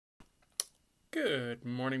Good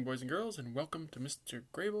morning, boys and girls, and welcome to Mr.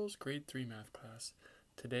 Grable's Grade 3 math class.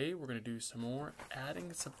 Today we're going to do some more adding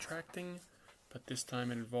and subtracting, but this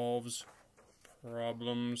time it involves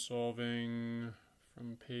problem solving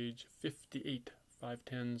from page 58, 5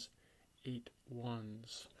 tens, 8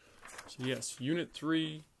 ones. So yes, Unit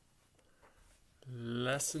 3,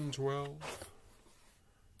 Lesson 12,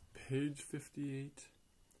 page 58,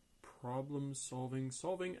 problem solving,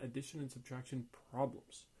 solving addition and subtraction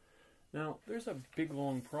problems. Now, there's a big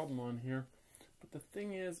long problem on here, but the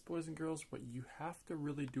thing is, boys and girls, what you have to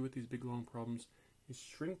really do with these big long problems is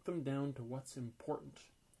shrink them down to what's important.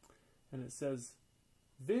 And it says,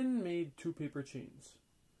 Vin made 2 paper chains.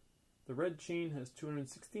 The red chain has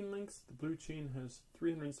 216 links, the blue chain has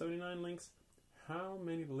 379 links. How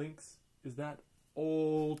many links is that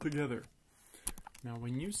all together? Now,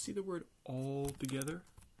 when you see the word all together,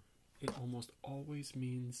 it almost always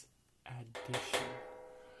means addition.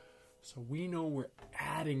 So we know we're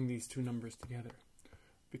adding these two numbers together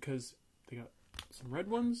because they got some red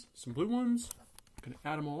ones, some blue ones. We're going to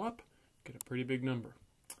add them all up, get a pretty big number.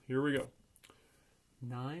 Here we go.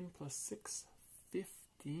 9 plus 6,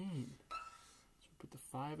 15. So put the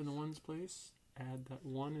 5 in the ones place, add that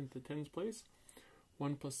 1 into 10's place.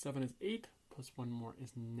 1 plus 7 is 8, plus 1 more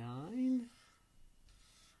is 9.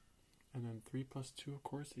 And then 3 plus 2, of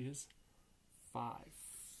course, is 5.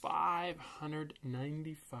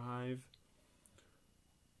 595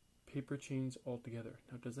 paper chains altogether.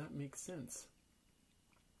 Now, does that make sense?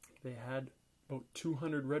 They had about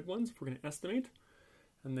 200 red ones, if we're going to estimate,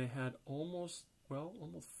 and they had almost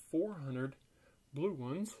 400 blue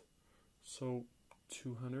ones. So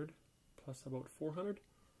 200 plus about 400,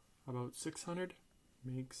 about 600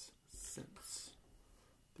 makes sense.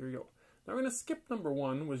 There you go. Now we're going to skip number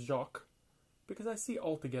 1 with Jacques because I see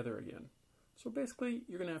altogether again. So basically,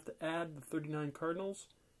 you're going to have to add the 39 Cardinals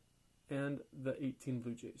and the 18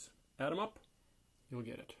 Blue Jays. Add them up, you'll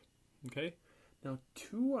get it. Okay? Now,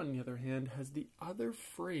 2, on the other hand, has the other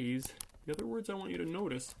phrase, the other words I want you to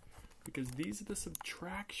notice, because these are the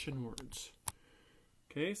subtraction words.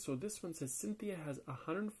 Okay, so this one says Cynthia has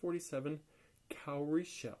 147 cowrie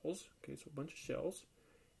shells. Okay, so a bunch of shells.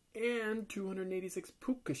 And 286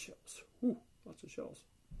 puka shells. Ooh, lots of shells.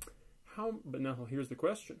 But now, here's the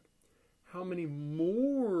question. How many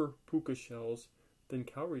more puka shells than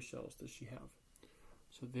cowrie shells does she have?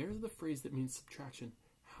 So there's the phrase that means subtraction.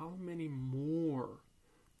 How many more?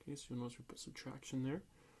 Okay, so you'll notice we put subtraction there.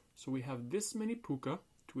 So we have this many puka,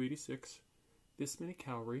 286, this many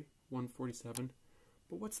cowrie, 147.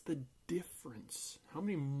 But what's the difference? How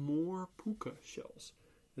many more puka shells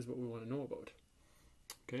is what we want to know about.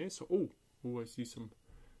 Okay, so, I see some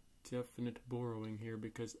definite borrowing here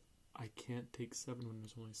because I can't take 7 when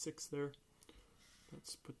there's only 6 there.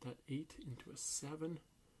 Let's put that 8 into a 7. Of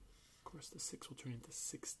course, the 6 will turn into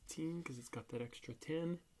 16 because it's got that extra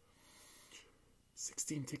 10.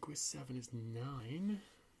 16 take away 7 is 9.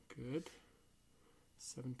 Good.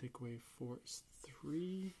 7 take away 4 is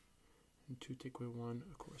 3. And 2 take away 1,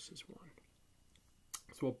 of course, is 1.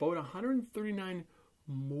 So about 139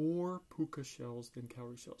 more puka shells than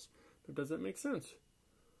cowrie shells. Now, does that make sense?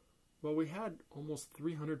 Well, we had almost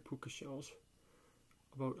 300 puka shells,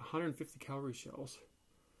 about 150 cowrie shells.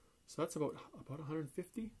 So that's about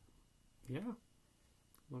 150? Yeah.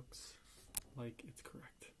 Looks like it's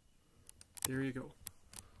correct. There you go.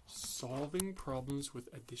 Solving problems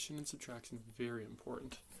with addition and subtraction, very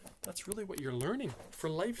important. That's really what you're learning for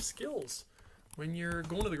life skills. When you're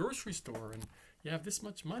going to the grocery store and you have this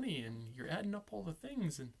much money and you're adding up all the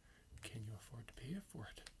things, and can you afford to pay for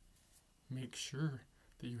it? Make sure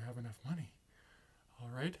that you have enough money. All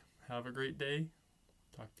right, have a great day.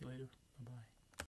 Talk to you later. Bye-bye.